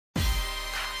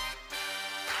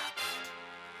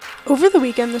Over the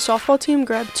weekend, the softball team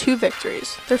grabbed 2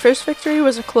 victories. Their first victory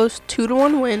was a close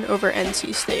 2-1 win over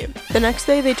NC State. The next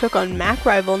day, they took on MAAC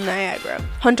rival Niagara.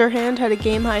 Hunter Hand had a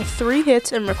game-high 3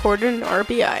 hits and recorded an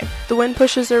RBI. The win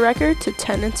pushes their record to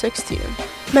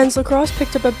 10-16. Men's lacrosse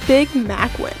picked up a big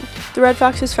MAAC win. The Red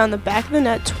Foxes found the back of the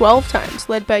net 12 times,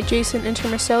 led by Jason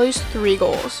Intermacelli's 3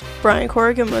 goals. Brian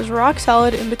Corrigan was rock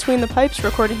solid in between the pipes,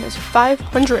 recording his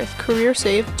 500th career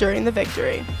save during the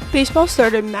victory. Baseball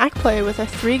started MAAC play with a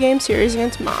 3-game series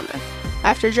against Monmouth.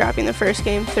 After dropping the first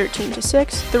game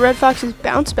 13-6, the Red Foxes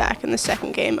bounced back in the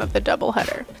second game of the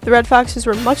doubleheader. The Red Foxes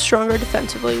were much stronger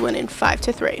defensively, winning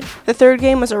 5-3. The third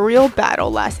game was a real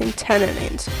battle lasting 10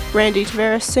 innings. Randy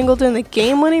Tavares singled in the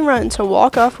game-winning run to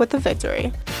walk off with the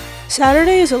victory.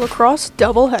 Saturday is a lacrosse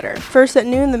doubleheader. First at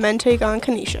noon, the men take on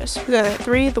Canisius. Then at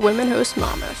 3, the women host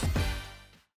Monmouth.